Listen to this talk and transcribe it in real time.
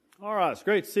All right, it's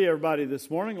great to see everybody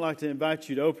this morning. I'd like to invite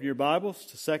you to open your Bibles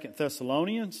to 2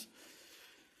 Thessalonians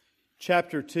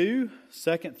chapter 2.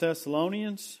 2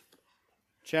 Thessalonians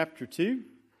chapter 2.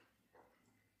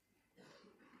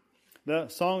 The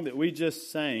song that we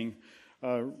just sang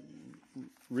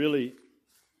really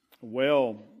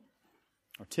well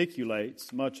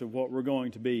articulates much of what we're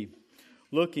going to be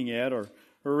looking at, or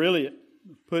really it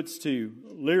puts to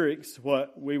lyrics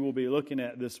what we will be looking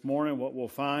at this morning, what we'll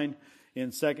find in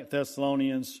 2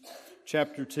 Thessalonians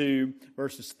chapter 2,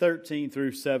 verses 13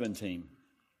 through 17.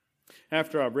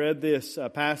 After I've read this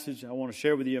passage, I want to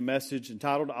share with you a message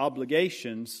entitled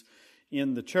Obligations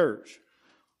in the Church.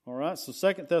 All right, so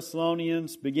 2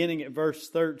 Thessalonians, beginning at verse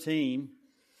 13.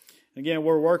 Again,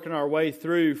 we're working our way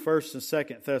through 1st and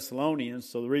 2nd Thessalonians,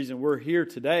 so the reason we're here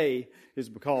today is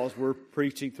because we're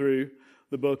preaching through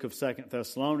the book of 2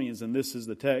 Thessalonians, and this is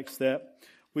the text that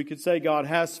we could say God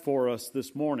has for us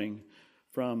this morning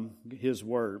from His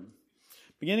Word.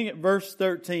 Beginning at verse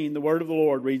 13, the Word of the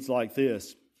Lord reads like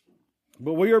this: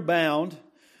 "But we are bound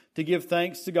to give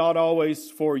thanks to God always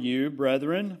for you,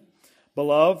 brethren,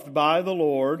 beloved by the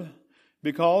Lord,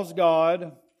 because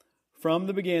God from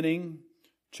the beginning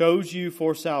chose you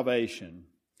for salvation,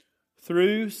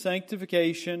 through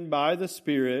sanctification by the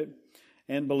Spirit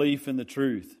and belief in the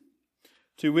truth,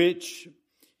 to which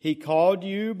He called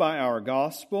you by our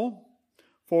gospel,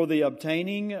 for the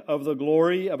obtaining of the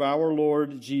glory of our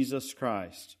Lord Jesus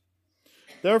Christ.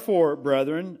 Therefore,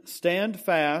 brethren, stand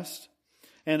fast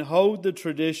and hold the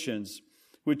traditions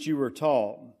which you were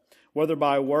taught, whether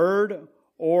by word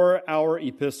or our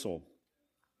epistle."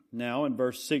 Now in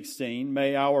verse 16,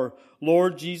 "May our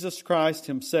Lord Jesus Christ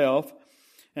Himself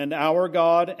and our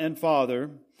God and Father,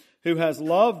 who has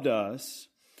loved us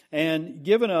and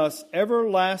given us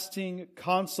everlasting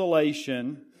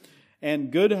consolation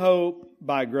and good hope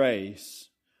by grace,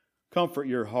 comfort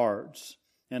your hearts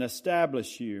and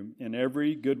establish you in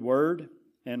every good word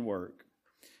and work."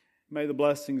 May the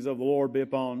blessings of the Lord be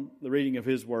upon the reading of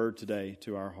His Word today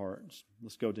to our hearts.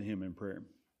 Let's go to Him in prayer.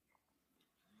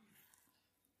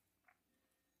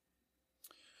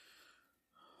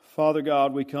 Father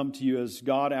God, we come to You as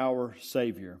God our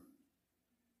Savior.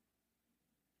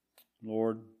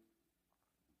 Lord,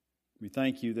 we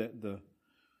thank You that the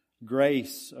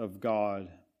grace of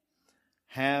God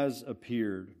has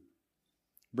appeared,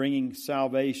 bringing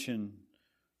salvation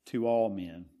to all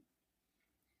men.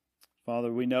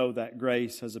 Father, we know that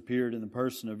grace has appeared in the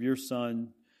person of Your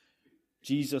Son,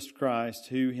 Jesus Christ,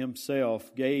 who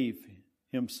Himself gave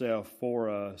Himself for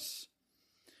us,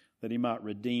 that He might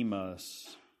redeem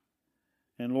us.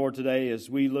 And Lord, today as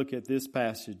we look at this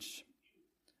passage,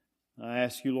 I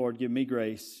ask You, Lord, give me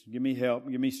grace, give me help,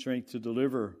 give me strength to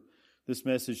deliver this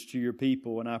message to Your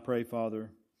people. And I pray,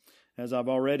 Father, as I've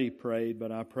already prayed,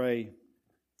 but I pray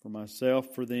for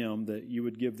myself, for them, that You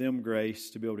would give them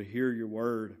grace to be able to hear Your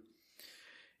word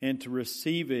and to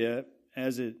receive it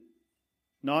as it,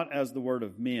 not as the word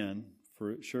of men,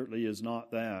 for it surely is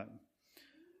not that,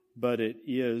 but it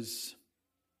is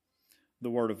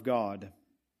the word of God.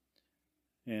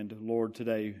 And Lord,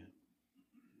 today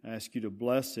I ask You to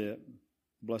bless it,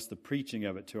 bless the preaching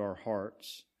of it to our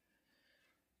hearts.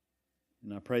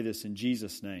 And I pray this in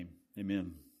Jesus' name.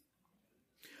 Amen.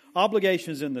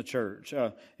 Obligations in the church.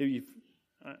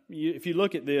 If you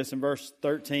look at this in verse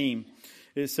 13,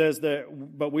 it says that,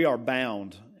 but we are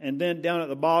bound. And then down at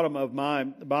the bottom of my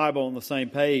Bible on the same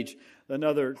page,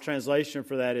 another translation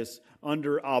for that is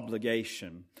under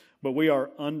obligation. But we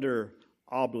are under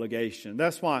obligation.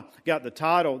 That's why I got the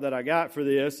title that I got for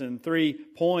this, and 3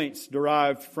 points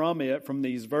derived from it, from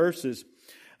these verses.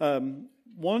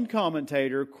 One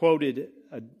commentator quoted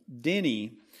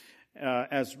Denny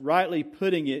as rightly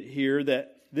putting it here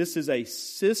that this is a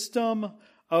system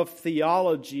of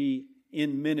theology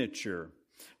in miniature.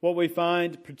 What we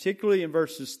find, particularly in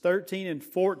verses 13 and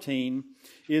 14,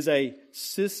 is a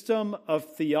system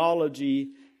of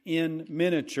theology in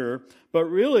miniature. But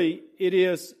really, it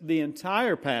is the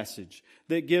entire passage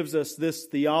that gives us this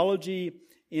theology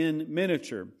in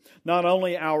miniature. Not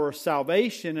only our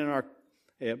salvation and our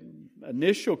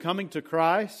initial coming to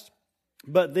Christ,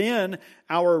 but then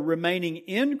our remaining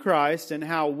in Christ and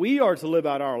how we are to live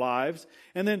out our lives.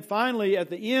 And then finally, at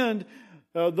the end,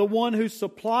 the one who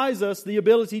supplies us the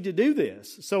ability to do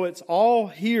this. So it's all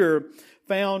here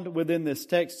found within this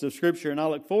text of Scripture, and I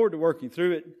look forward to working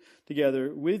through it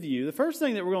together with you. The first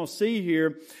thing that we're going to see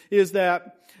here is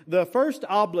that the first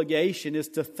obligation is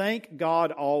to thank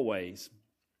God always.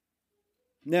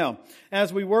 Now,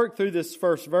 as we work through this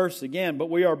first verse again, but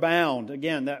we are bound.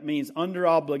 Again, that means under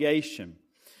obligation.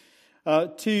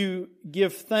 to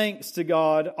give thanks to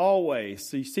God always.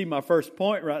 So you see my first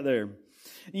point right there.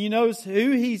 You notice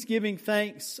who he's giving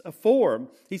thanks for.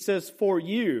 He says, for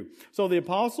you. So the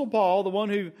Apostle Paul, the one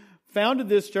who founded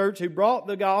this church, who brought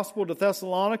the gospel to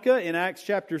Thessalonica in Acts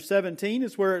chapter 17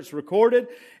 is where it's recorded.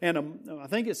 And I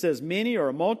think it says many or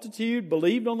a multitude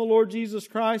believed on the Lord Jesus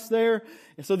Christ there.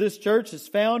 And so this church is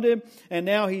founded. And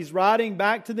now he's writing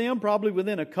back to them probably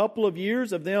within a couple of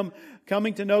years of them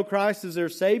coming to know Christ as their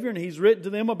Savior. And he's written to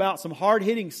them about some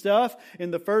hard-hitting stuff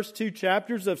in the first 2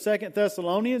 chapters of 2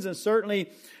 Thessalonians and certainly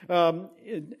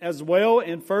as well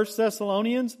in 1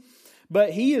 Thessalonians.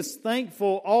 But he is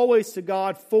thankful always to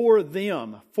God for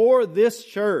them, for this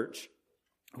church,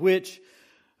 which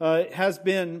has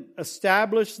been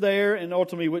established there and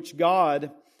ultimately which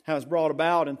God has brought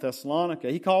about in Thessalonica.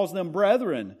 He calls them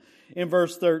brethren in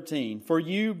verse 13. For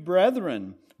you,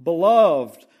 brethren,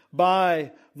 beloved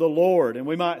by the Lord. And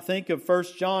we might think of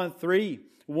 1 John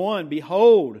 3:1.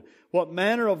 Behold, what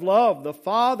manner of love the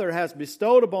Father has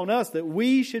bestowed upon us that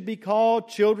we should be called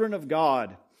children of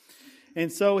God. And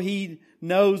so he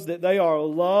knows that they are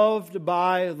loved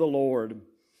by the Lord.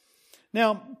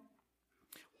 Now,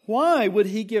 why would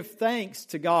he give thanks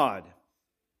to God?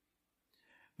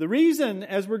 The reason,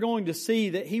 as we're going to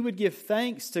see, that he would give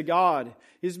thanks to God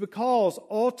is because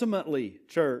ultimately,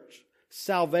 church,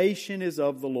 salvation is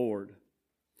of the Lord.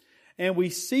 And we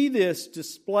see this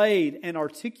displayed and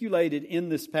articulated in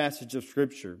this passage of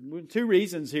Scripture. 2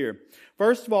 reasons here.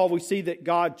 First of all, we see that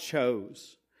God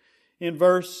chose. In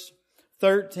verse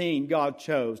 13, God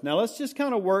chose. Now let's just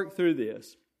kind of work through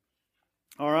this.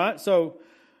 All right, so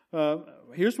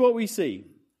here's what we see.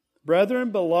 Brethren,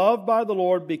 beloved by the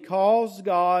Lord, because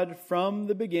God from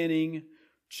the beginning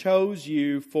chose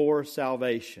you for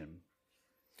salvation.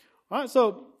 All right,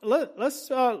 so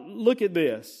let's look at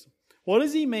this. What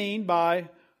does he mean by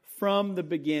from the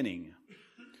beginning?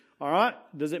 All right,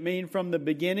 does it mean from the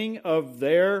beginning of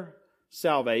their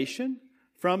salvation?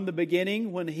 From the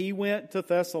beginning when he went to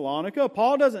Thessalonica?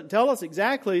 Paul doesn't tell us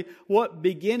exactly what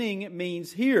beginning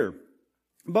means here.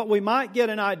 But we might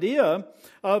get an idea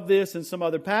of this in some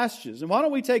other passages. And why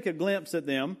don't we take a glimpse at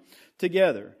them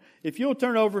together? If you'll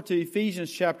turn over to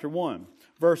Ephesians chapter 1,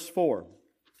 verse 4.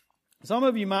 Some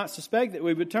of you might suspect that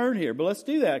we would turn here, but let's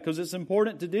do that because it's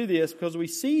important to do this because we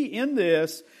see in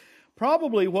this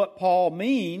probably what Paul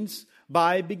means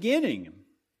by beginning.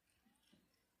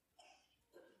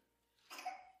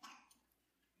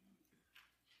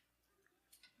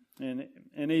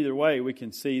 And either way, we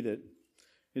can see that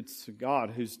it's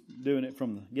God who's doing it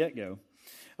from the get-go.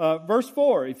 Verse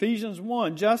 4, Ephesians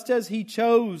 1, just as He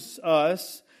chose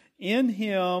us in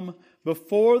Him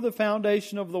before the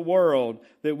foundation of the world,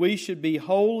 that we should be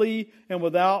holy and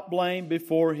without blame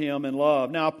before Him in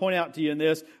love. Now, I'll point out to you in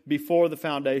this, before the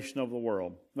foundation of the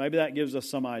world. Maybe that gives us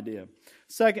some idea.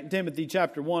 2 Timothy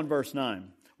chapter 1, verse 9.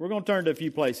 We're going to turn to a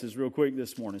few places real quick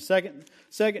this morning.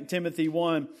 2 Timothy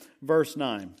 1, verse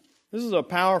 9. This is a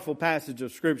powerful passage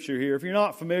of Scripture here. If you're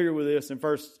not familiar with this in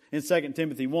 2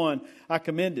 Timothy 1, I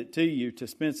commend it to you to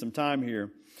spend some time here.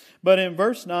 But in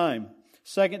verse 9,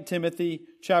 2 Timothy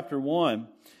chapter 1,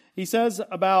 he says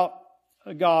about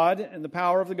God and the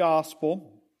power of the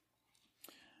gospel,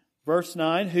 verse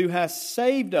 9, who has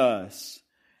saved us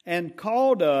and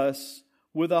called us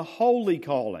with a holy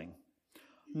calling,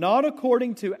 not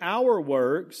according to our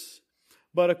works,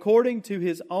 but according to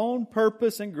His own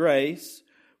purpose and grace,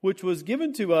 which was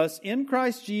given to us in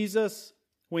Christ Jesus,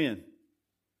 when?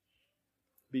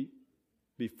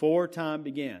 Before time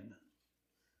began.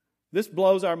 This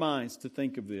blows our minds to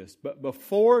think of this. But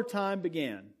before time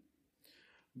began,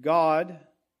 God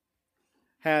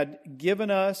had given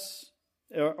us,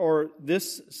 or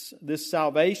this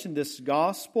salvation, this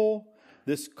gospel,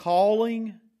 this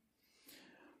calling,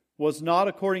 was not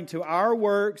according to our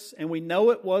works, and we know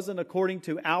it wasn't according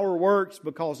to our works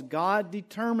because God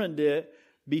determined it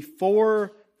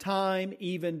before time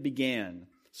even began.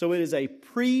 So it is a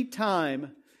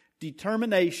pre-time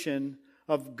determination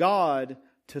of God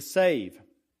to save.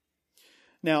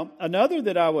 Now, another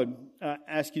that I would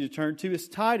ask you to turn to is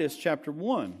Titus chapter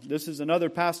 1. This is another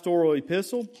pastoral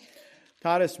epistle.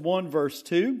 Titus 1 verse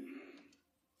 2.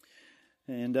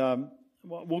 And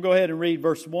we'll go ahead and read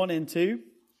verse 1 and 2.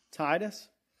 Titus,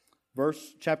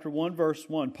 chapter 1 verse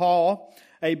 1. Paul,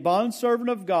 a bondservant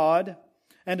of God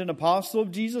and an apostle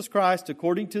of Jesus Christ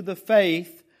according to the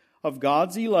faith of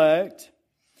God's elect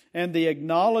and the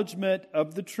acknowledgement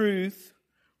of the truth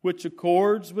which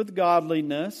accords with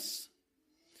godliness.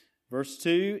 Verse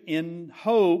 2, in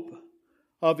hope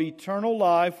of eternal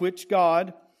life which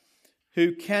God,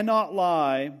 who cannot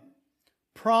lie,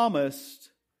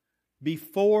 promised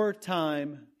before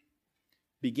time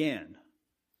began.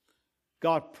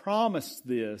 God promised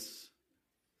this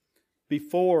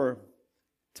before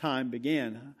time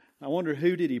began. I wonder,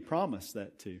 who did He promise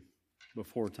that to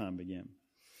before time began?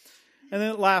 And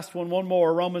then the last one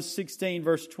more, Romans 16,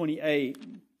 verse 28.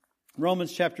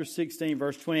 Romans chapter 16,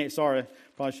 verse 28. Sorry,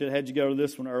 probably should have had you go to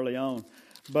this one early on.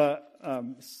 But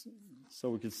so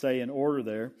we could say in order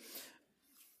there.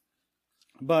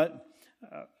 But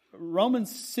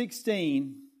Romans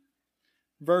 16,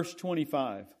 verse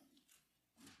 25.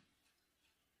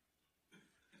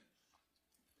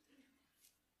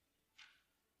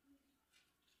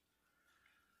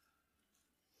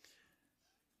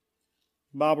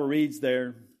 The Bible reads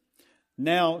there,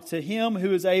 "Now to Him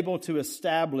who is able to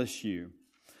establish you,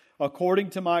 according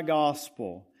to my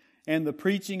gospel and the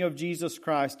preaching of Jesus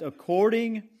Christ,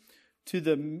 according to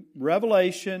the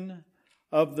revelation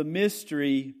of the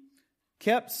mystery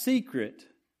kept secret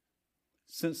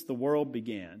since the world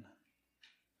began."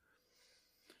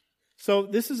 So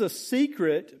this is a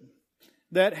secret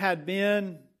that had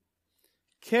been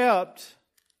kept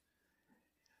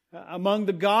among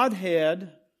the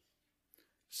Godhead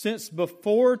since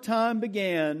before time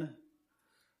began,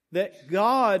 that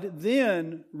God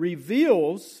then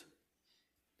reveals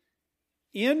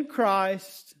in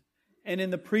Christ and in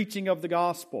the preaching of the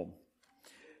gospel.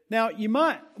 Now, we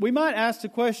might ask the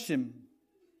question,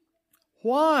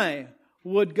 why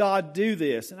would God do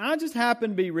this? And I just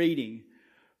happened to be reading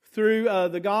through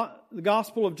the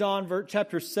Gospel of John,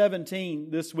 chapter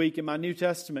 17, this week in my New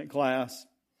Testament class.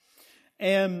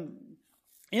 And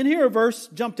in here, a verse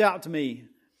jumped out to me.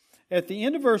 At the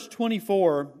end of verse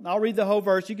 24, I'll read the whole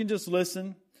verse. You can just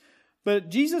listen. But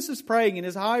Jesus is praying in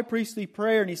His high priestly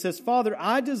prayer, and He says, "Father,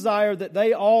 I desire that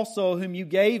they also whom You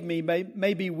gave Me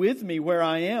may be with Me where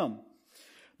I am,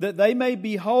 that they may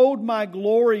behold My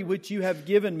glory which You have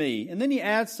given Me." And then He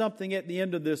adds something at the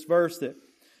end of this verse that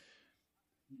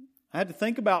I had to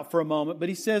think about for a moment. But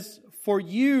He says, "For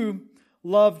You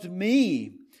loved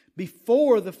Me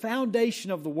before the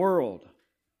foundation of the world."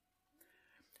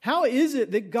 How is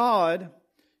it that God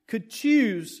could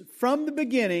choose from the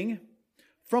beginning,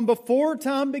 from before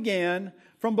time began,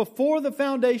 from before the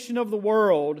foundation of the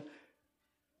world,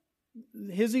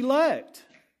 His elect?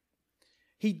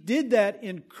 He did that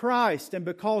in Christ and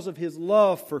because of His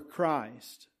love for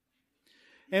Christ.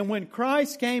 And when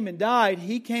Christ came and died,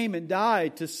 He came and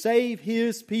died to save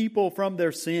His people from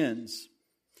their sins.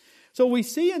 So we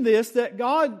see in this that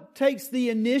God takes the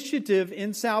initiative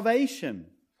in salvation.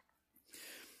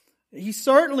 He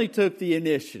certainly took the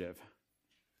initiative.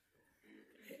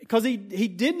 Because He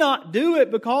did not do it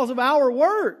because of our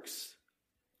works.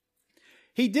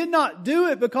 He did not do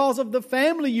it because of the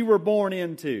family you were born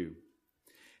into.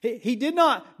 He did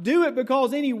not do it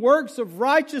because any works of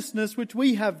righteousness which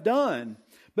we have done.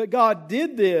 But God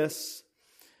did this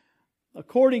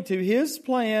according to His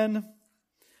plan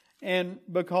and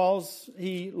because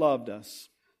He loved us.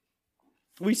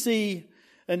 We see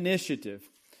initiative.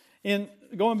 In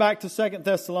going back to 2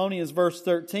 Thessalonians verse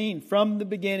 13, "From the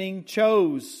beginning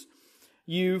chose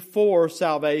you for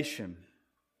salvation."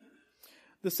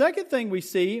 The second thing we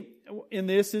see in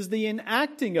this is the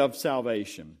enacting of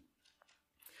salvation.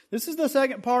 This is the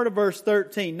second part of verse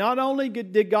 13. Not only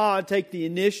did God take the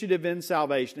initiative in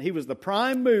salvation, He was the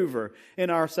prime mover in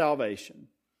our salvation.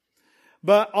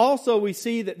 But also we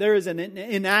see that there is an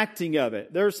enacting of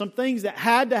it. There are some things that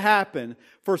had to happen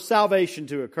for salvation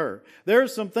to occur. There are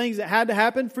some things that had to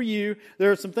happen for you.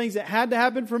 There are some things that had to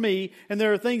happen for me. And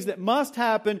there are things that must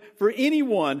happen for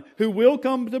anyone who will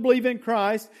come to believe in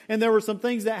Christ. And there were some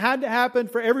things that had to happen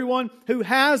for everyone who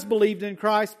has believed in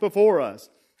Christ before us.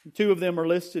 Two of them are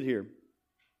listed here.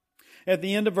 At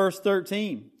the end of verse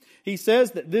 13, He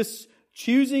says that this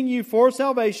choosing you for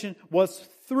salvation was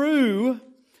through...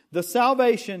 The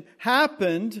salvation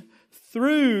happened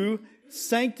through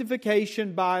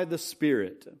sanctification by the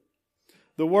Spirit.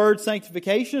 The word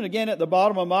sanctification, again at the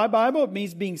bottom of my Bible, it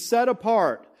means being set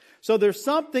apart. So there's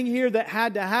something here that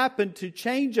had to happen to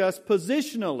change us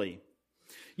positionally.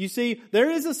 You see,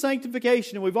 there is a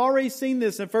sanctification, and we've already seen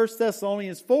this in 1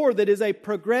 Thessalonians 4, that is a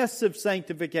progressive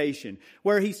sanctification,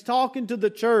 where He's talking to the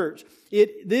church.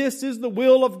 This is the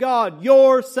will of God,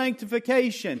 your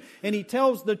sanctification. And He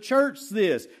tells the church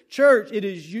this. Church, it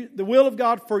is the will of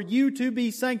God for you to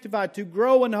be sanctified, to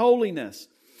grow in holiness.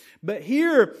 But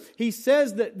here, He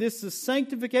says that this is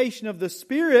sanctification of the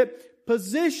Spirit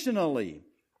positionally.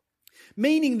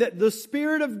 Meaning that the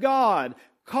Spirit of God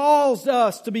calls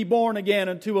us to be born again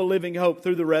unto a living hope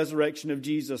through the resurrection of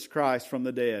Jesus Christ from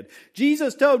the dead.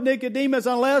 Jesus told Nicodemus,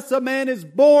 unless a man is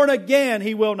born again,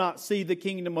 he will not see the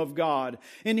kingdom of God.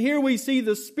 And here we see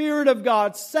the Spirit of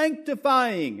God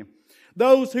sanctifying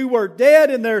those who were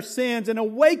dead in their sins, and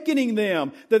awakening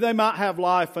them that they might have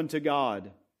life unto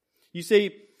God. You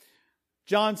see,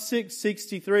 John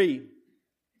 6:63,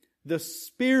 the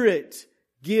Spirit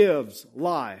gives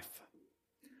life.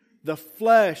 The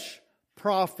flesh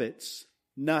profits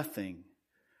nothing.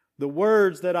 The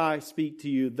words that I speak to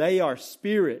you, they are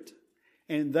spirit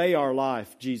and they are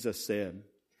life, Jesus said.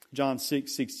 John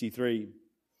 6:63.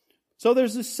 So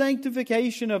there's a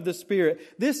sanctification of the Spirit.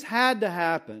 This had to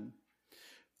happen.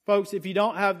 Folks, if you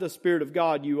don't have the Spirit of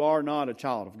God, you are not a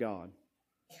child of God.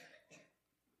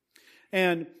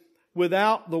 And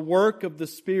without the work of the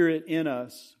Spirit in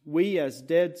us, we as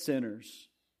dead sinners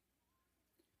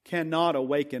cannot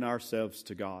awaken ourselves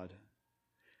to God.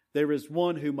 There is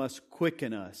one who must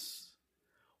quicken us,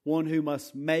 one who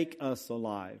must make us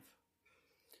alive.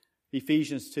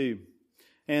 Ephesians 2.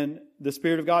 And the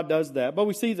Spirit of God does that. But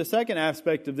we see the second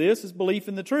aspect of this is belief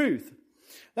in the truth.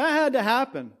 That had to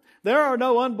happen. There are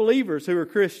no unbelievers who are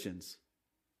Christians.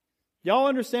 Y'all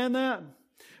understand that?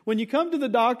 When you come to the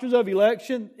doctrines of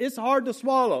election, it's hard to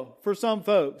swallow for some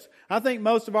folks. I think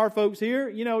most of our folks here,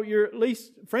 you're at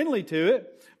least friendly to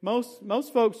it.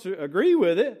 Most folks agree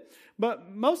with it,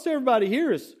 but most everybody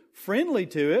here is friendly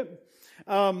to it.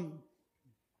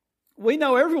 We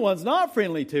know everyone's not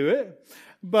friendly to it,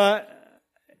 but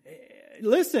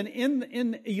listen,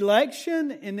 in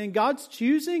election and in God's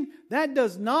choosing, that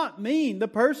does not mean the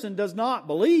person does not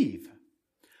believe.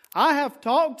 I have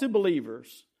talked to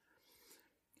believers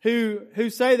who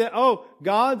say that,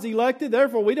 God's elected,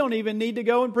 therefore we don't even need to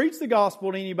go and preach the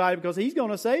gospel to anybody because He's going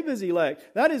to save His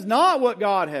elect. That is not what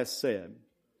God has said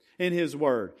in His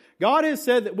Word. God has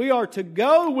said that we are to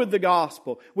go with the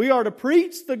gospel. We are to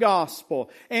preach the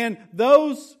gospel. And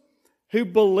those who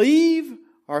believe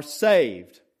are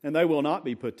saved, and they will not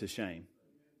be put to shame.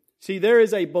 See, there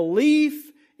is a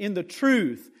belief in the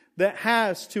truth that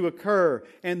has to occur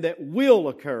and that will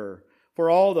occur for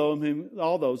all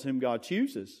those whom God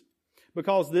chooses.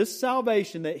 Because this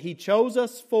salvation that He chose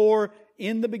us for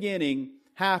in the beginning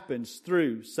happens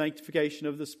through sanctification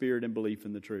of the Spirit and belief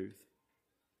in the truth.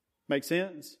 Make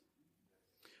sense?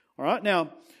 All right,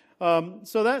 now,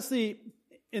 so that's the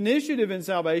initiative in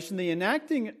salvation, the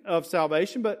enacting of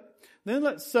salvation. But then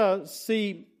let's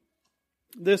see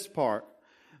this part,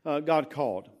 God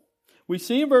called. We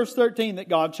see in verse 13 that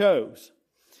God chose.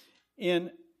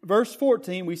 In verse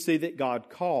 14, we see that God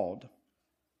called.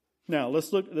 Now,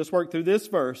 let's work through this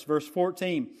verse. Verse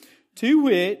 14. To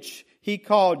which He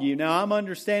called you. Now, I'm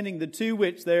understanding the to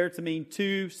which there to mean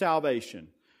to salvation.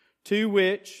 To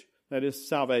which, that is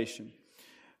salvation.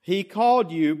 He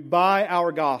called you by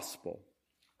our gospel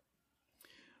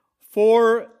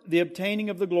for the obtaining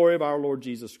of the glory of our Lord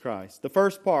Jesus Christ. The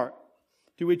first part,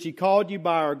 to which He called you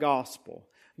by our gospel.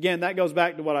 Again, that goes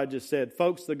back to what I just said.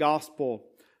 Folks, the gospel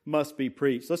must be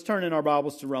preached. Let's turn in our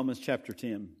Bibles to Romans chapter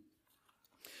 10.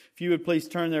 If you would please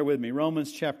turn there with me.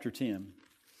 Romans chapter 10.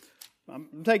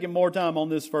 I'm taking more time on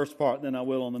this first part than I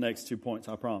will on the next 2 points,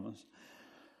 I promise.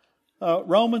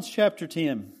 Romans chapter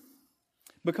 10.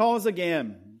 Because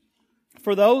again,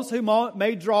 for those who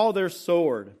may draw their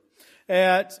sword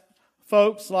at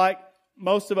folks like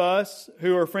most of us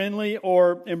who are friendly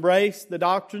or embrace the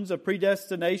doctrines of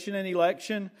predestination and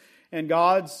election and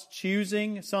God's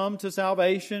choosing some to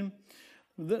salvation,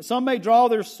 some may draw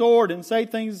their sword and say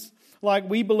things like,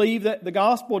 we believe that the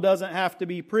gospel doesn't have to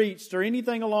be preached or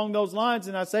anything along those lines.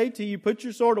 And I say to you, put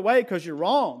your sword away because you're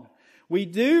wrong. We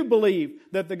do believe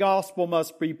that the gospel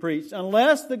must be preached.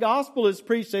 Unless the gospel is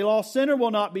preached, a lost sinner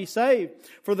will not be saved.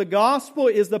 For the gospel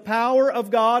is the power of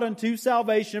God unto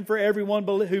salvation for everyone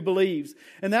who believes.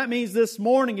 And that means this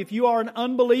morning, if you are an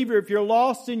unbeliever, if you're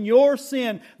lost in your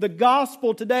sin, the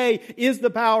gospel today is the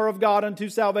power of God unto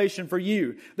salvation for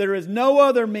you. There is no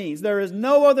other means, there is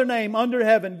no other name under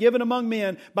heaven given among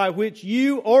men by which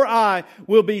you or I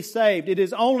will be saved. It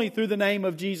is only through the name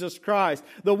of Jesus Christ,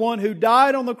 the one who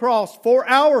died on the cross for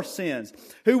our sins,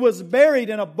 who was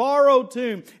buried in a borrowed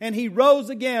tomb, and He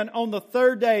rose again on the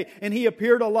third day, and He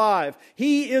appeared alive.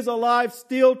 He is alive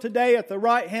still today at the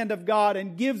right hand of God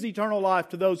and gives eternal life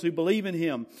to those who believe in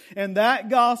Him. And that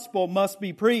gospel must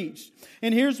be preached.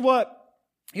 And here's what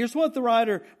the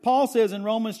writer Paul says in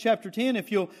Romans chapter 10,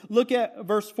 if you'll look at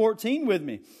verse 14 with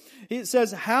me. It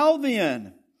says, how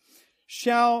then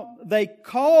shall they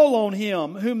call on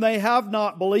Him whom they have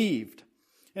not believed?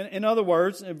 In other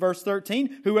words, in verse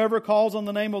 13, whoever calls on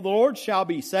the name of the Lord shall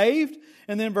be saved.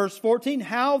 And then verse 14,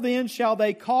 how then shall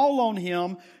they call on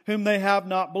Him whom they have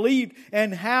not believed?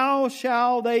 And how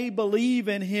shall they believe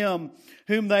in Him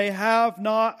whom they have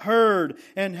not heard?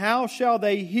 And how shall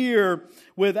they hear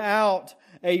without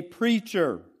a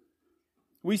preacher?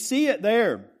 We see it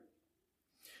there.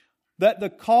 that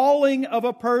the calling of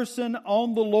a person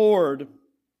on the Lord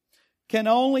can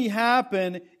only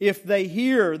happen if they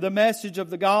hear the message of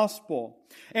the gospel.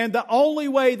 And the only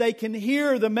way they can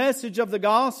hear the message of the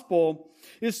gospel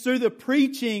is through the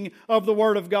preaching of the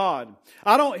Word of God.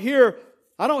 I don't hear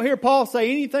Paul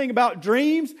say anything about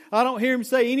dreams. I don't hear him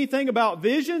say anything about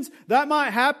visions. That might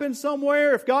happen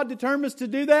somewhere if God determines to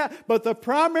do that. But the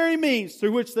primary means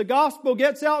through which the gospel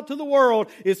gets out to the world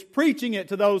is preaching it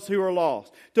to those who are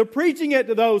lost, to preaching it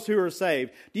to those who are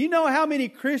saved. Do you know how many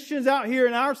Christians out here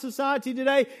in our society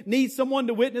today need someone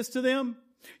to witness to them?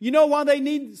 You know why they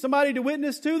need somebody to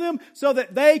witness to them? So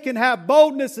that they can have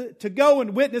boldness to go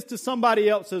and witness to somebody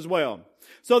else as well.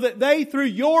 So that they, through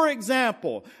your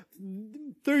example,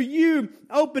 through you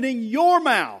opening your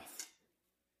mouth,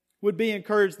 would be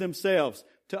encouraged themselves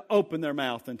to open their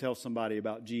mouth and tell somebody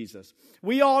about Jesus.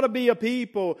 We ought to be a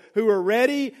people who are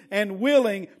ready and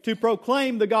willing to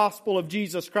proclaim the gospel of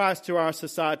Jesus Christ to our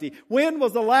society. When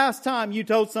was the last time you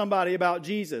told somebody about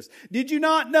Jesus? Did you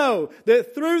not know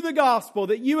that through the gospel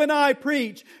that you and I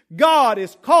preach, God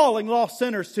is calling lost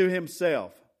sinners to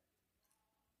Himself?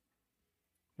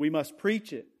 We must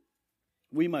preach it.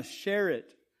 We must share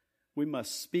it. We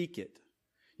must speak it.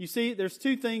 You see, there's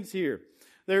two things here.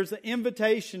 There's an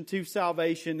invitation to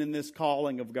salvation in this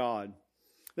calling of God.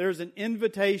 There's an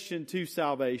invitation to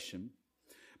salvation.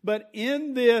 But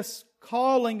in this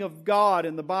calling of God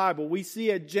in the Bible, we see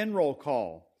a general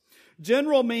call.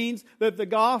 General means that the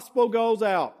gospel goes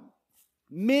out.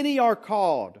 Many are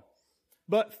called,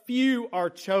 but few are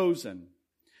chosen.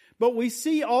 But we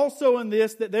see also in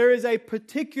this that there is a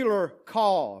particular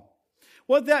call.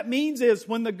 What that means is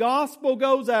when the gospel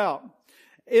goes out,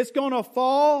 it's going to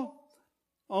fall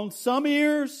on some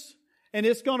ears and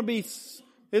it's going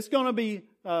to be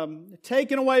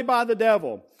taken away by the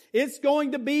devil. It's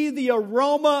going to be the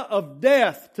aroma of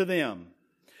death to them.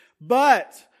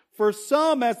 But for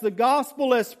some, as the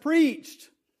gospel is preached,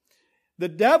 the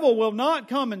devil will not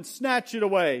come and snatch it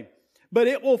away, but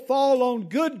it will fall on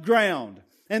good ground.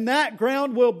 And that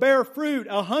ground will bear fruit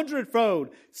 100-fold,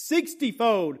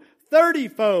 60-fold,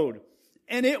 30-fold,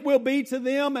 and it will be to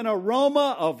them an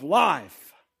aroma of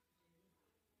life.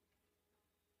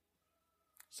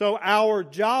 So our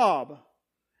job,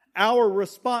 our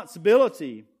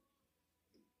responsibility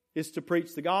is to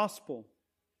preach the gospel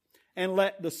and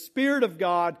let the Spirit of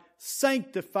God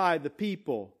sanctify the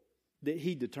people that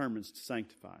He determines to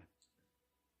sanctify.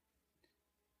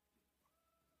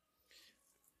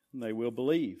 And they will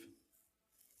believe.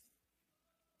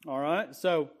 All right,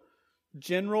 so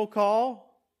general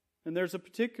call, and there's a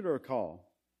particular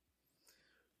call.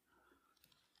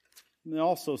 And we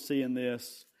also see in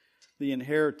this the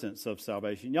inheritance of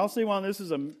salvation. Y'all see why this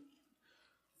is a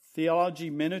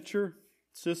theology miniature,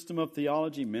 system of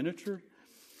theology miniature?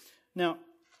 Now,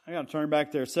 I got to turn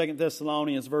back there, 2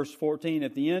 Thessalonians verse 14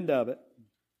 at the end of it.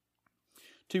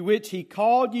 To which He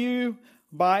called you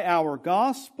by our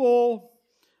gospel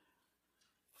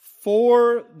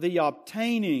for the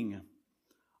obtaining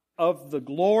of the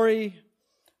glory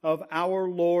of our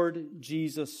Lord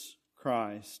Jesus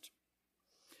Christ.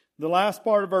 The last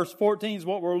part of verse 14 is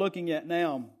what we're looking at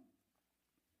now.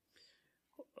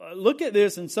 Look at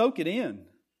this and soak it in.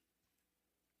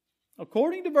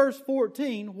 According to verse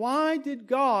 14, why did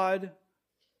God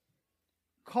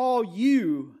call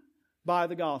you by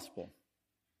the gospel?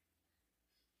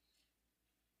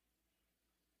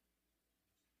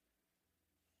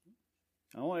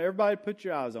 I want everybody to put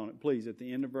your eyes on it, please, at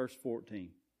the end of verse 14.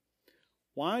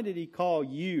 Why did He call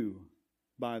you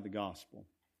by the gospel?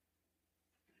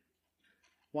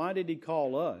 Why did He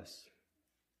call us?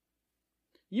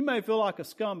 You may feel like a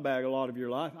scumbag a lot of your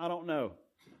life. I don't know.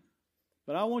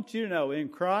 But I want you to know, in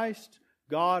Christ,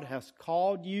 God has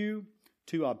called you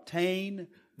to obtain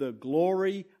the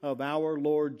glory of our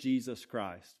Lord Jesus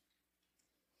Christ.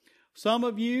 Some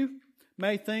of you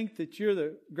may think that you're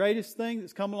the greatest thing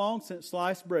that's come along since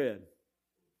sliced bread.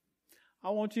 I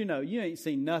want you to know, you ain't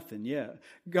seen nothing yet.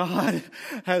 God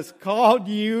has called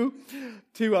you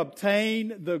to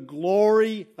obtain the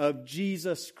glory of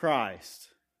Jesus Christ.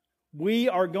 We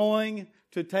are going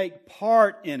to take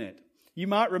part in it. You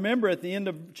might remember at the end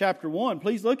of chapter 1,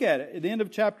 please look at it, at the end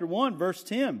of chapter 1, verse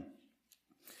 10.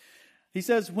 He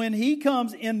says, when He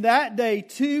comes in that day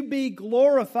to be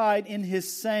glorified in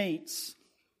His saints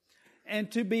and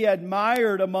to be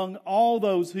admired among all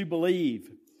those who believe,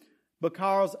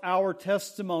 because our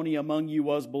testimony among you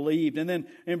was believed. And then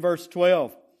in verse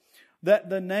 12, that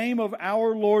the name of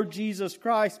our Lord Jesus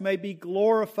Christ may be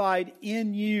glorified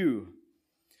in you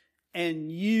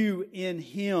and you in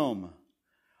Him,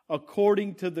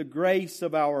 according to the grace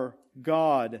of our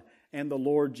God and the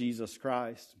Lord Jesus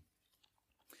Christ.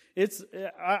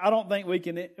 I don't think we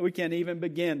can even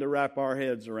begin to wrap our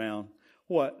heads around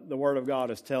what the Word of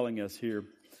God is telling us here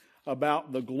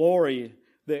about the glory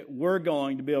that we're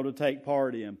going to be able to take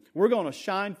part in. We're going to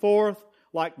shine forth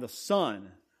like the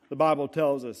sun, the Bible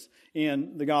tells us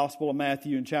in the Gospel of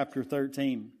Matthew in chapter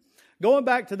 13. Going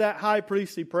back to that high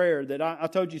priestly prayer that I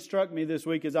told you struck me this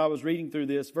week as I was reading through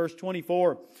this, verse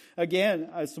 24. Again,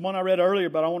 it's the one I read earlier,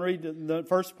 but I want to read the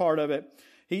first part of it.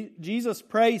 Jesus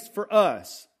prays for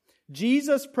us.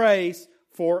 Jesus prays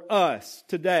for us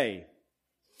today.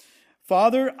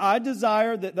 Father, I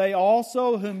desire that they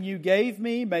also whom you gave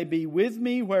me may be with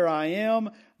me where I am,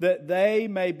 that they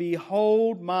may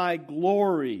behold my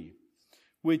glory,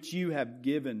 which you have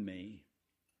given me.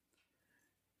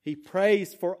 He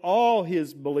prays for all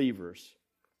His believers,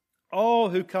 all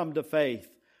who come to faith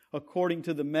according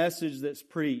to the message that's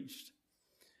preached,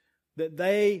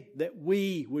 that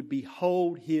we would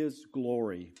behold His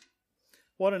glory.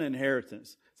 What an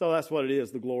inheritance. So that's what it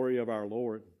is, the glory of our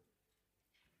Lord.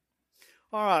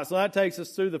 All right, so that takes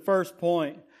us through the first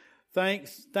point.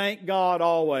 Thank God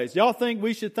always. Y'all think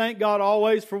we should thank God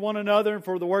always for one another and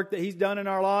for the work that He's done in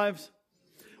our lives?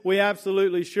 We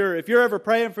absolutely sure. If you're ever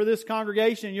praying for this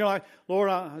congregation and you're like, Lord,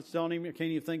 I can't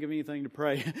even think of anything to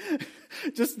pray.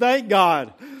 Just thank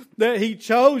God that He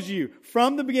chose you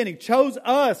from the beginning, chose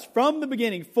us from the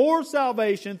beginning for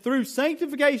salvation through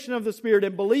sanctification of the Spirit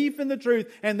and belief in the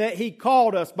truth, and that He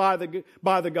called us by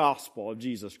the gospel of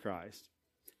Jesus Christ.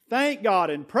 Thank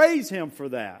God and praise Him for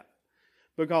that,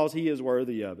 because He is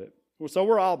worthy of it. So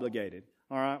we're obligated.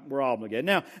 All right, we're obligated.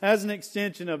 Now, as an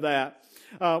extension of that,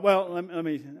 I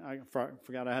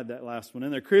forgot I had that last one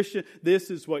in there. Christian, this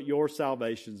is what your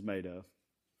salvation's made of.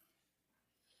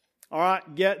 All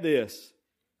right, get this.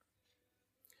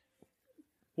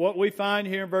 What we find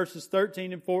here in verses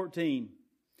 13 and 14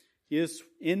 is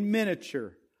in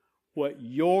miniature what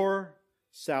your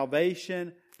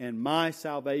salvation and my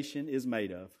salvation is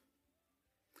made of.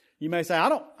 You may say, I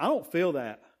don't feel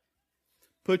that.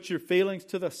 Put your feelings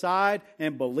to the side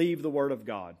and believe the Word of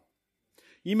God.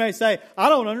 You may say, I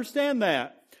don't understand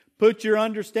that. Put your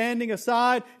understanding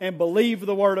aside and believe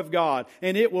the Word of God.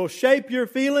 And it will shape your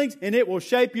feelings and it will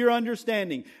shape your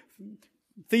understanding.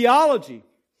 Theology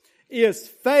is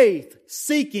faith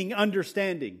seeking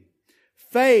understanding.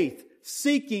 Faith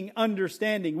seeking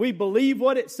understanding. We believe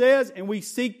what it says and we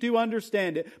seek to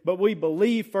understand it. But we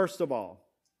believe first of all.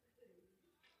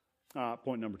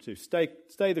 Point number 2. Stay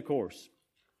the course.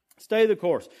 Stay the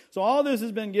course. So all this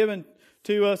has been given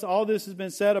to us. All this has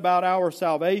been said about our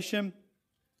salvation.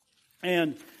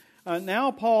 And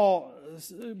now Paul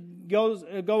goes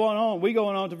on. We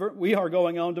are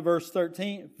going on to verse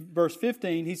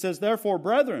 15. He says, therefore,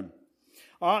 brethren.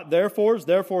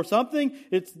 Therefore something.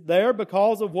 It's there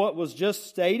because of what was just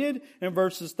stated in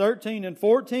verses 13 and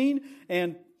 14.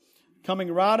 And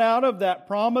coming right out of that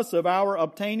promise of our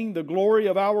obtaining the glory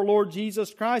of our Lord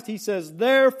Jesus Christ, he says,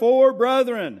 therefore,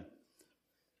 brethren,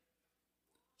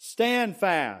 stand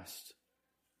fast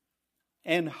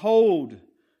and hold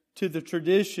to the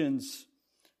traditions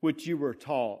which you were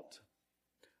taught,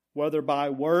 whether by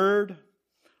word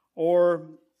or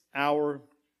our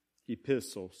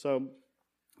epistle. So,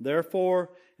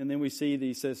 therefore, and then we see that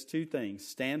he says 2 things.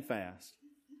 Stand fast.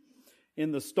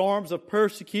 In the storms of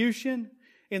persecution,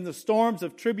 in the storms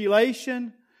of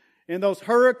tribulation, in those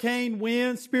hurricane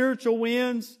winds, spiritual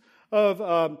winds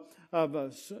of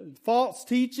false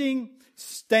teaching,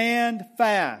 stand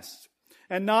fast.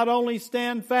 And not only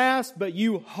stand fast, but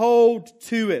you hold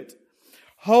to it.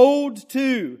 Hold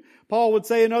to, Paul would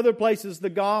say in other places, the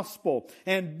gospel,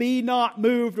 and be not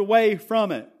moved away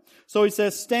from it. So he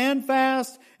says, stand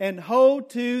fast and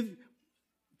hold to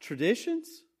traditions?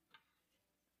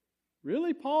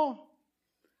 Really, Paul?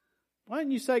 Why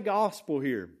didn't you say gospel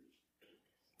here?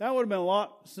 That would have been a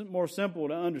lot more simple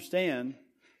to understand.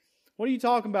 What are you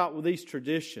talking about with these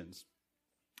traditions?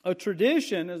 A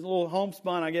tradition is a little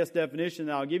homespun, I guess, definition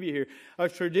that I'll give you here. A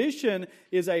tradition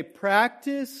is a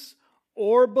practice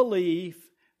or belief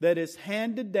that is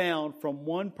handed down from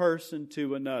one person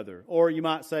to another. Or you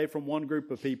might say from one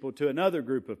group of people to another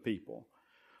group of people.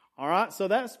 All right, so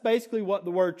that's basically what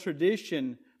the word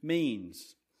tradition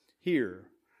means here.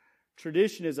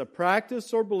 Tradition is a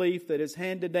practice or belief that is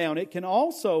handed down. It can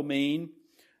also mean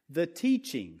the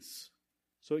teachings.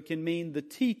 So it can mean the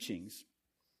teachings.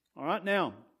 All right,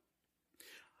 now,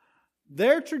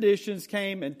 their traditions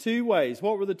came in 2 ways.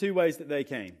 What were the 2 ways that they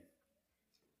came?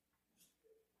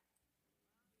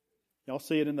 Y'all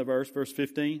see it in the verse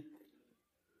 15?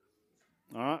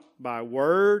 All right, by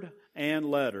word and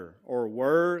letter, or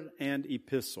word and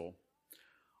epistle.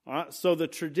 All right, so the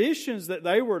traditions that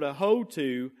they were to hold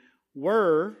to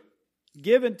were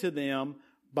given to them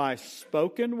by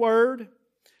spoken word,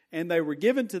 and they were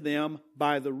given to them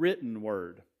by the written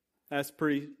word. That's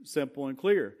pretty simple and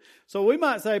clear. So we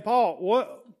might say, Paul,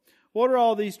 what are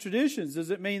all these traditions?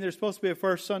 Does it mean there's supposed to be a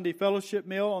first Sunday fellowship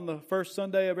meal on the first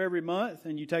Sunday of every month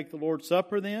and you take the Lord's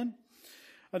Supper then?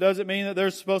 Or does it mean that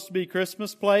there's supposed to be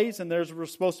Christmas plays and there's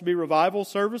supposed to be revival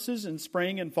services in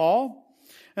spring and fall?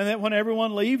 And that when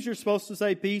everyone leaves, you're supposed to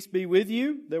say, peace be with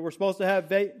you. That we're supposed to have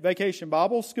vacation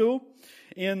Bible school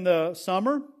in the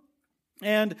summer.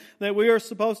 And that we are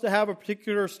supposed to have a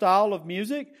particular style of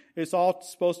music. It's all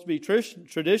supposed to be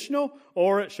traditional,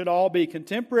 or it should all be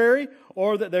contemporary,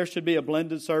 or that there should be a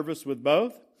blended service with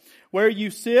both. Where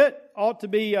you sit ought to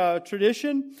be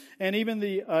tradition, and even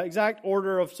the exact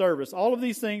order of service. All of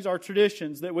these things are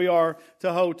traditions that we are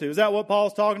to hold to. Is that what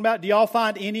Paul's talking about? Do y'all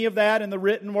find any of that in the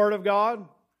written Word of God?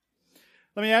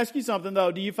 Let me ask you something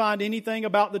though. Do you find anything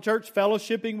about the church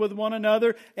fellowshipping with one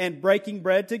another and breaking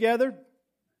bread together?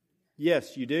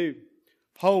 Yes, you do.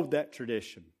 Hold that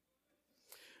tradition.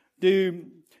 Do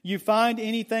you find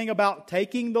anything about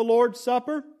taking the Lord's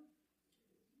Supper?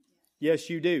 Yes,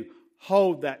 you do.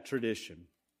 Hold that tradition.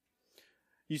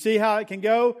 You see how it can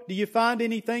go? Do you find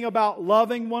anything about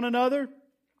loving one another?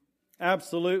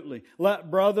 Absolutely.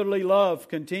 Let brotherly love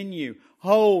continue.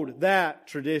 Hold that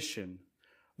tradition.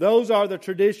 Those are the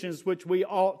traditions which we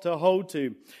ought to hold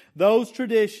to. Those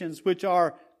traditions which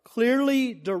are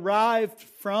clearly derived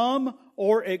from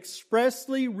or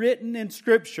expressly written in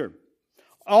Scripture.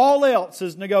 All else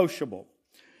is negotiable.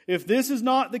 If this is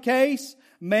not the case,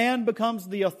 man becomes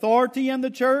the authority in the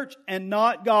church and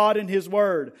not God in His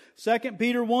Word. 2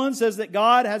 Peter 1 says that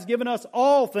God has given us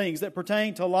all things that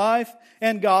pertain to life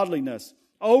and godliness.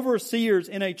 Overseers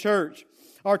in a church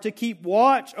are to keep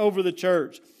watch over the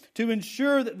church, to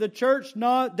ensure that the church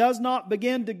does not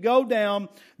begin to go down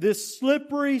this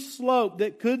slippery slope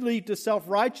that could lead to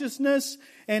self-righteousness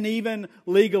and even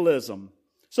legalism.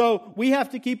 So we have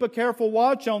to keep a careful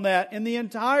watch on that, and the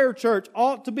entire church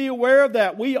ought to be aware of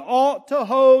that. We ought to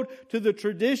hold to the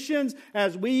traditions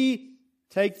as we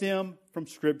take them from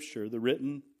Scripture, the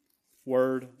written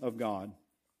Word of God.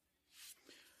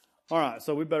 All right,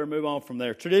 so we better move on from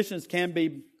there. Traditions can be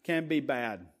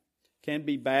bad. Can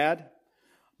be bad.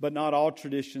 But not all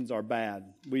traditions are bad.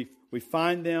 We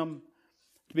find them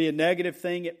to be a negative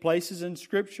thing at places in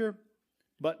Scripture,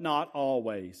 but not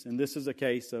always. And this is a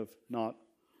case of not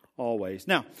always.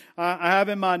 Now, I have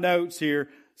in my notes here,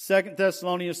 2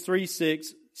 Thessalonians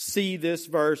 3:6, see this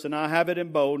verse, and I have it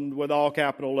emboldened with all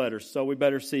capital letters. So we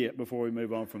better see it before we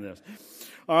move on from this.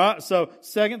 All right, so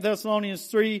 2 Thessalonians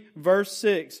 3, verse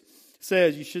 6.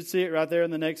 Says, you should see it right there in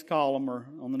the next column or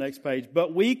on the next page.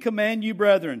 But we command you,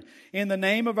 brethren, in the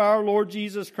name of our Lord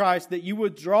Jesus Christ, that you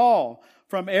withdraw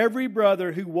from every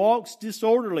brother who walks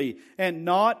disorderly and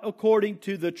not according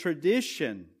to the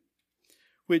tradition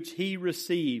which he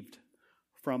received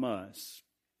from us.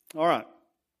 All right.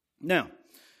 Now,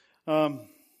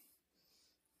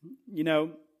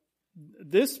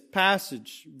 this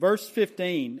passage, verse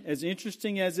 15, as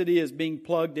interesting as it is being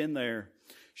plugged in there,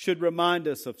 should remind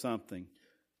us of something.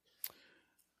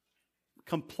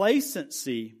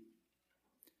 Complacency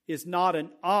is not an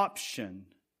option,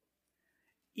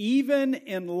 even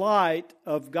in light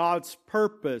of God's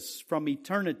purpose from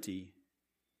eternity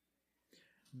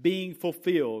being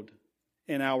fulfilled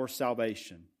in our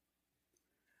salvation.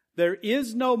 There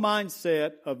is no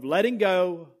mindset of letting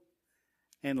go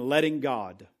and letting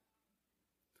God.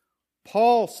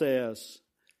 Paul says,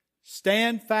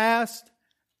 stand fast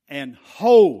and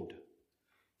hold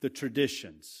the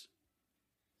traditions.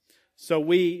 So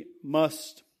we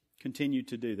must continue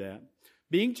to do that.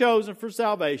 Being chosen for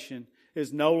salvation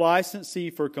is no license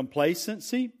for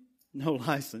complacency. No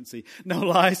license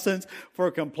for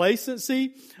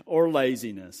complacency or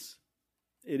laziness.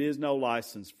 It is no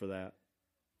license for that.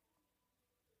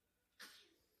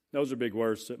 Those are big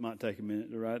words, so it might take a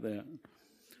minute to write that.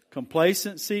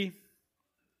 Complacency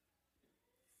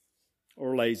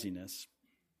or laziness.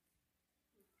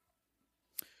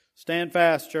 Stand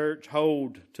fast, church.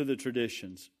 Hold to the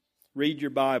traditions. Read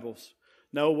your Bibles.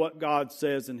 Know what God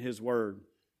says in His Word.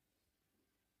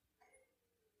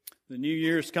 The new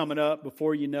year's coming up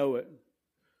before you know it.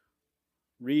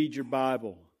 Read your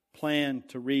Bible. Plan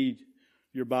to read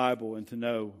your Bible and to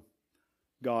know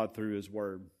God through His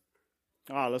Word.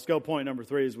 All right, let's go point number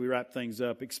 3 as we wrap things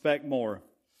up. Expect more.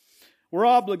 We're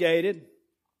obligated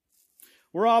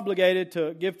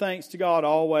to give thanks to God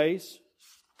always.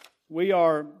 We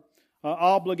are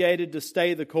obligated to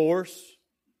stay the course.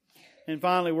 And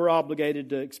finally, we're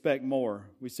obligated to expect more.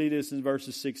 We see this in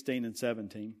verses 16 and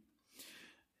 17.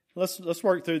 Let's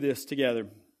work through this together.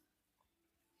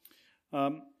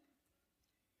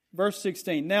 Verse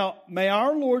 16, now may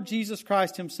our Lord Jesus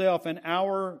Christ Himself and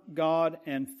our God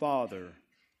and Father.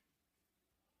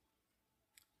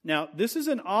 Now, this is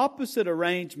an opposite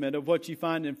arrangement of what you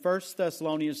find in 1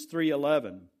 Thessalonians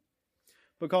 3:11.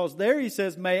 Because there he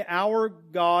says, may our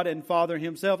God and Father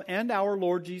Himself and our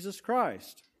Lord Jesus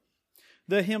Christ.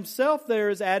 The Himself there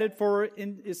is added for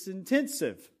its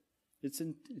intensity.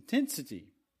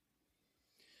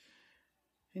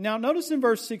 Now notice in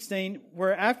verse 16,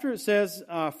 where after it says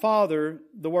Father,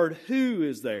 the word who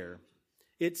is there.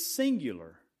 It's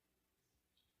singular.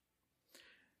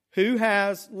 Who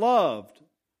has loved?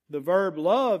 The verb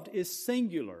loved is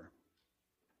singular.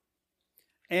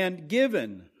 And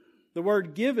given. The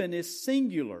word given is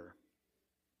singular.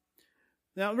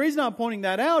 Now the reason I'm pointing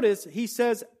that out is he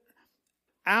says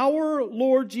our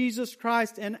Lord Jesus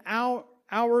Christ and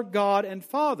our God and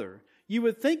Father. You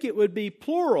would think it would be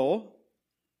plural.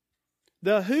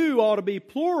 The who ought to be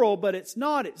plural, but it's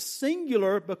not. It's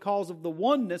singular because of the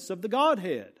oneness of the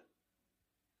Godhead.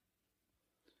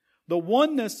 The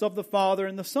oneness of the Father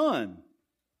and the Son.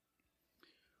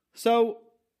 So,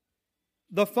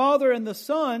 the Father and the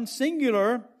Son,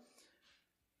 singular,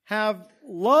 have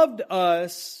loved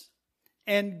us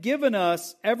and given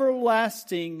us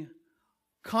everlasting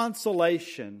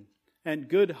consolation and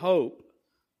good hope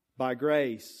by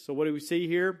grace. So what do we see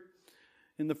here?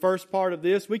 In the first part of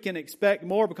this, we can expect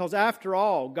more because after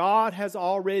all, God has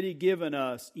already given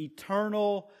us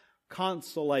eternal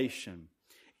consolation,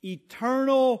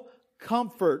 eternal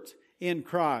comfort in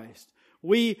Christ.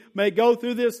 We may go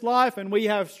through this life and we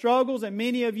have struggles, and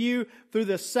many of you, through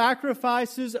the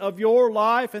sacrifices of your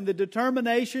life and the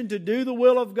determination to do the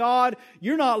will of God,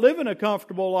 you're not living a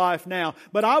comfortable life now.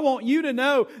 But I want you to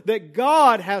know that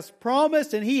God has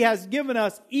promised and He has given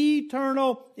us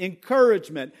eternal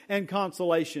encouragement and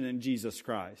consolation in Jesus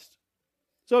Christ.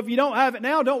 So if you don't have it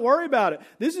now, don't worry about it.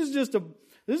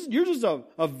 You're just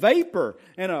a vapor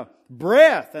and a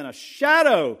breath and a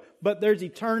shadow, but there's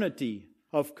eternity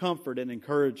of comfort and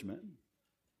encouragement.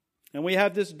 And we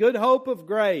have this good hope of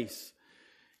grace.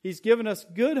 He's given us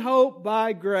good hope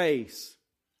by grace.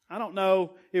 I don't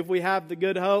know if we have the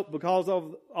good hope because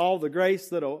of all the grace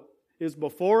that is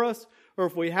before us, or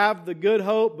if we have the good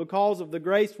hope because of the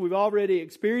grace we've already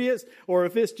experienced, or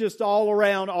if it's just all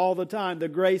around all the time, the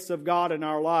grace of God in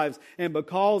our lives. And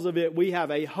because of it, we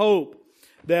have a hope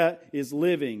that is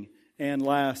living and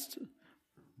lasts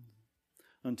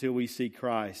until we see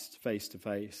Christ face to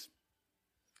face.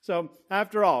 So,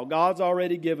 after all, God's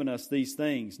already given us these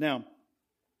things. Now,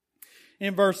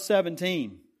 in verse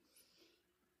 17,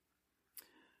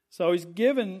 so He's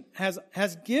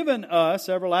has given us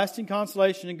everlasting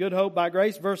consolation and good hope by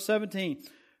grace. Verse 17,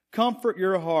 comfort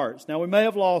your hearts. Now, we may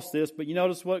have lost this, but you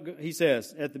notice what He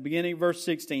says at the beginning of verse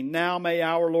 16. Now may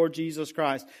our Lord Jesus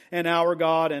Christ and our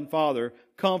God and Father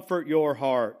comfort your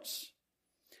hearts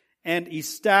and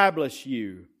establish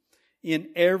you in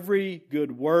every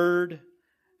good word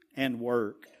and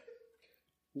work.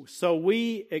 So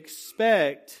we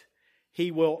expect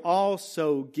He will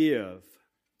also give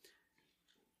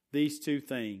these two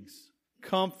things.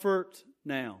 Comfort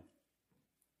now.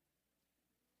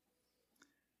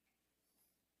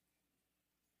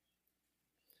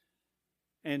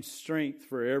 And strength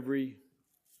for every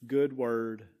good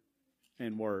word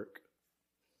and work.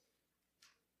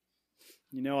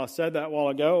 You know, I said that a while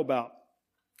ago about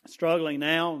struggling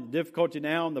now, difficulty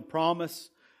now, and the promise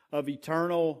of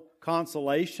eternal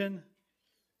consolation.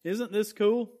 Isn't this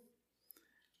cool?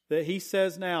 That He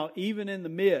says now, even in the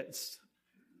midst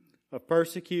of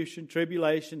persecution,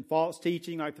 tribulation, false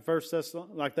teaching, like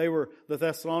the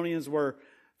Thessalonians were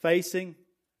facing,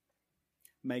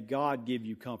 may God give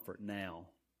you comfort now.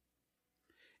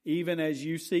 Even as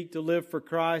you seek to live for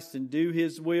Christ and do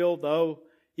His will, though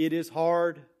it is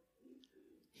hard,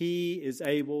 He is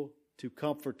able to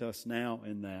comfort us now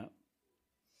in that.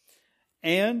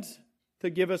 And to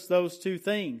give us those two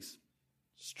things.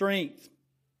 Strength,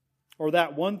 or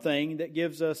that one thing that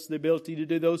gives us the ability to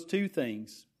do those two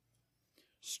things.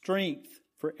 Strength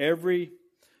for every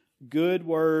good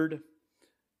word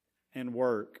and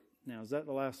work. Now, is that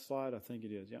the last slide? I think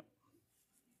it is, yeah.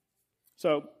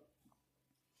 So,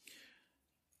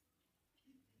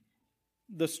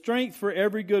 the strength for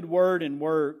every good word and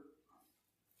work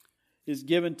is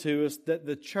given to us that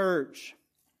the church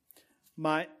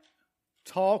might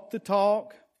talk the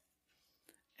talk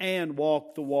and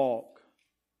walk the walk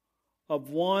of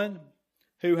one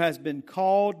who has been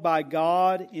called by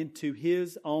God into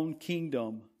His own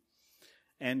kingdom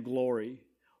and glory.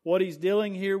 What He's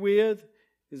dealing here with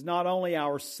is not only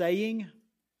our saying,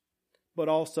 but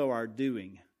also our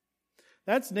doing.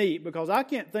 That's neat because I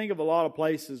can't think of a lot of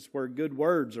places where good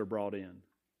words are brought in.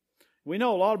 We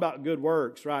know a lot about good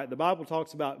works, right? The Bible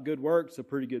talks about good works a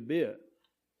pretty good bit.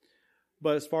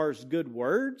 But as far as good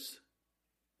words,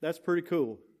 that's pretty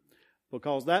cool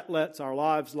because that lets our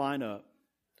lives line up.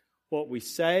 What we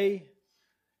say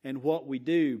and what we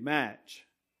do match.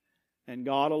 And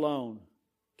God alone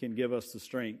can give us the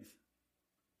strength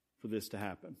for this to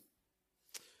happen.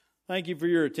 Thank you for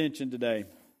your attention today.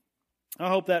 I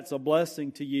hope that's a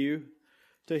blessing to you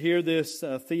to hear this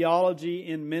theology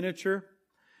in miniature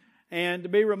and to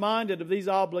be reminded of these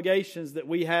obligations that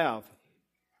we have.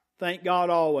 Thank God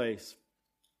always.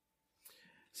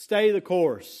 Stay the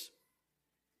course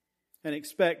and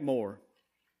expect more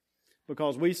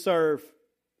because we serve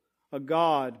a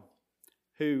God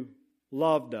who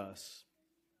loved us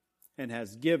and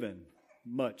has given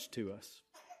much to us.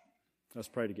 Let's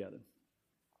pray together.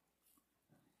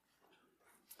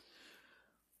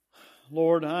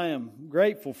 Lord, I am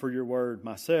grateful for your word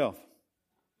myself.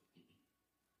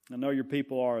 I know your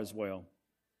people are as well.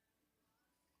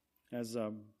 As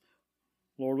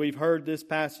Lord, we've heard this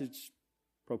passage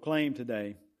proclaimed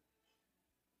today.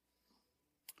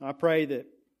 I pray that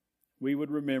we would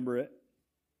remember it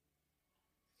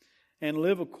and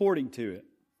live according to it.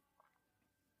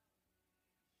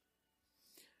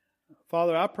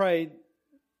 Father, I pray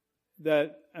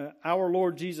that our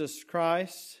Lord Jesus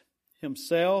Christ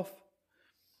Himself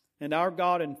and our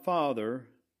God and Father,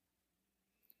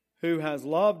 who has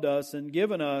loved us and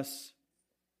given us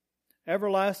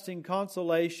everlasting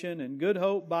consolation and good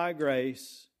hope by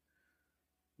grace,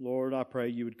 Lord, I pray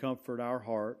you would comfort our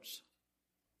hearts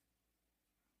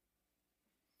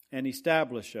and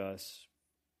establish us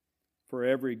for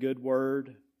every good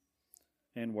word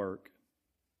and work.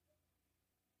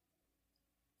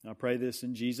 I pray this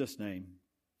in Jesus' name.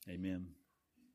 Amen.